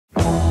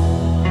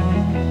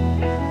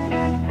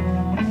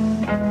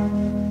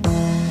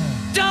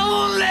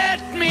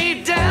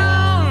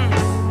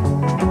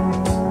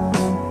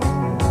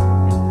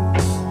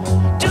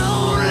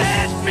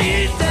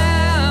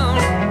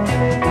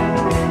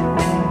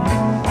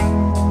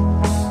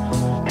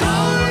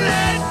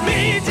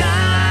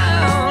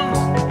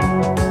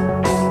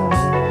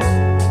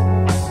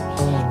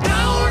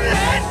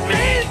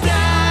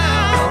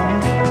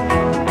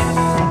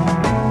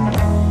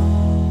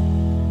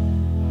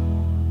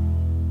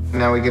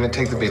Now we're going to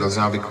take the Beatles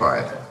and I'll be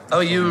quiet. Oh,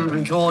 you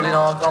recording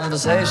our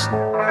conversation?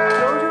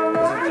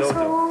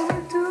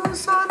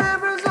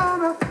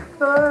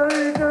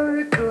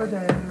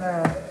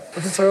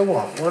 Looking for a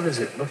what? What is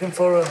it? Looking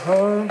for a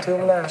home to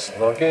last.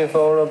 Looking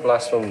for a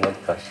blast from the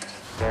past.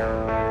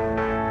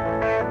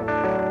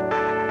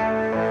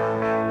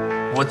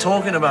 We're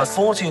talking about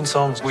 14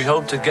 songs we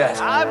hope to get.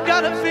 I've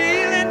got a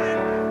feeling.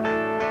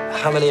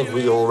 How many have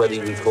we already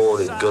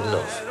recorded good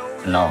enough?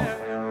 No.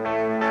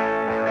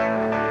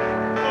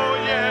 Oh,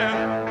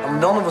 yeah.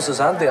 None of us has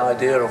had the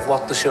idea of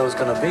what the show's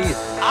going to be.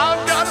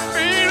 I've got a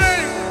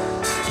feeling.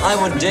 I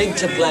would dig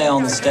to play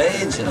on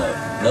stage, you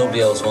know.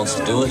 Nobody else wants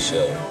to do a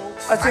show.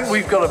 I think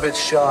we've got a bit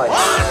shy.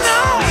 Oh,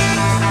 no.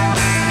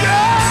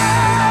 Yeah.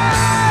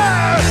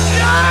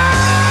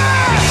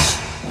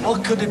 Yeah.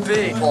 What could it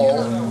be,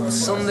 Paul?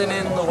 Something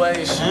in the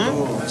way she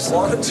moves.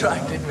 What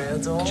attracted me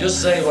at all?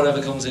 Just say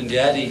whatever comes in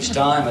your head each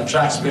time.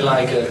 Attracts me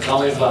like a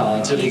cauliflower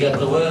until you get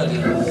the word, you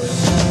know.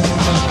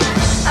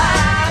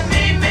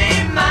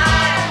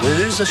 There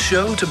is a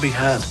show to be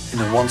had, you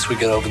know, once we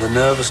get over the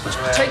nervousness.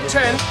 Take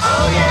 10.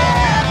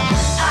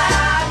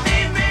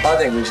 I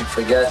think we should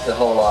forget the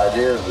whole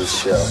idea of this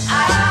show.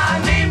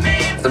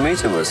 The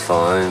meeting was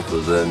fine,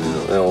 but then, you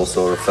know, it all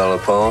sort of fell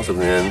apart in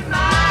the end.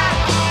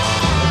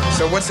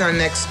 So what's our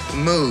next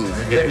move?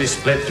 We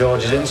split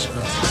George's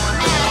instrument.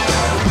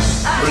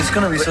 But it's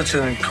going to be such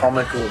a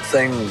comical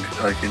thing,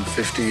 like in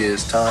 50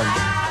 years' time.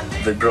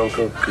 They broke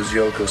up because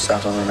Yoko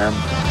sat on an amp.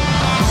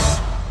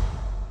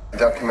 The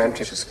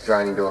documentary is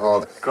grinding to a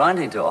halt.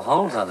 Grinding to a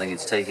halt, I think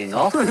it's taking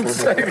off.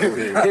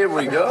 Here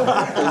we go.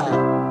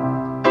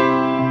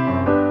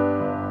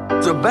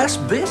 The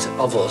best bit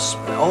of us,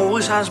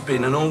 always has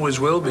been and always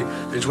will be,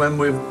 is when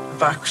we're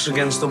backs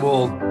against the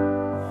wall.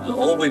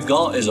 All we've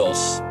got is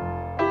us.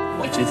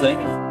 What do you think?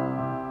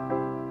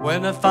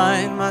 When I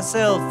find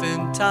myself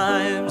in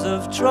times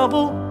of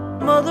trouble,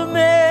 Mother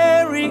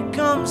Mary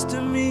comes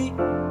to me,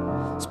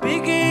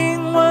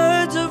 speaking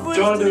words of wisdom. Do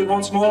you want to do it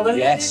once more then?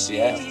 Yes,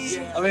 yes.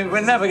 I mean,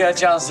 we'll never get a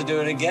chance to do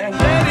it again.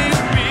 Let it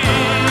be,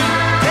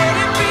 let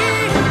it be,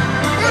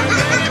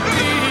 let it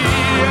be,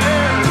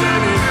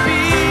 let it be.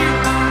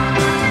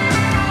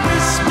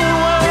 Whisper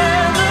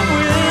words of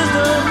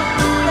wisdom,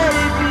 let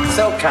it be.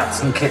 So, cats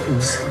and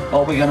kittens, what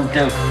are we going to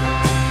do?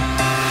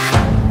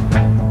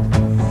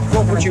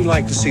 What would you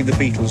like to see the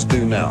Beatles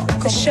do now?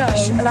 A show,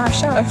 a live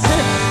show.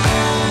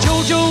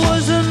 Jojo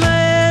was a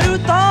man who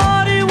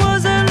thought he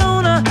was a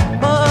loner,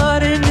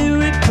 but he knew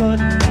it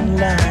couldn't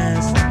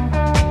last.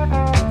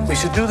 We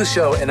should do the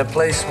show in a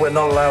place we're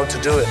not allowed to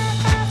do it.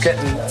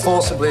 Getting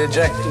forcibly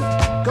ejected.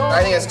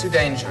 I think that's too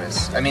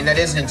dangerous. I mean, that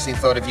is an interesting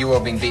thought of you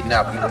all being beaten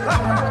up.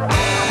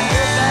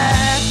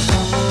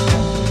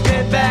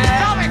 Get back.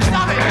 Stop it,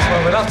 stop it.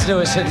 Well, we'll have to do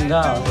it sitting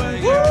down.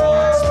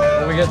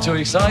 When we get too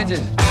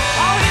excited.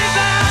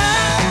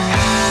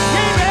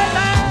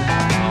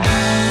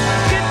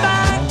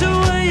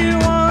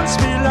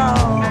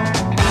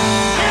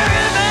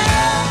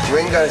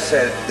 Ringo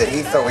said that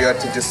he thought we ought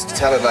to just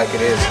tell it like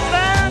it is.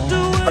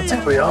 I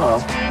think we are.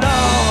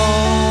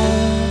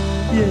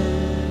 Yeah.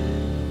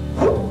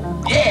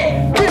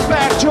 Get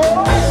back,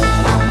 George!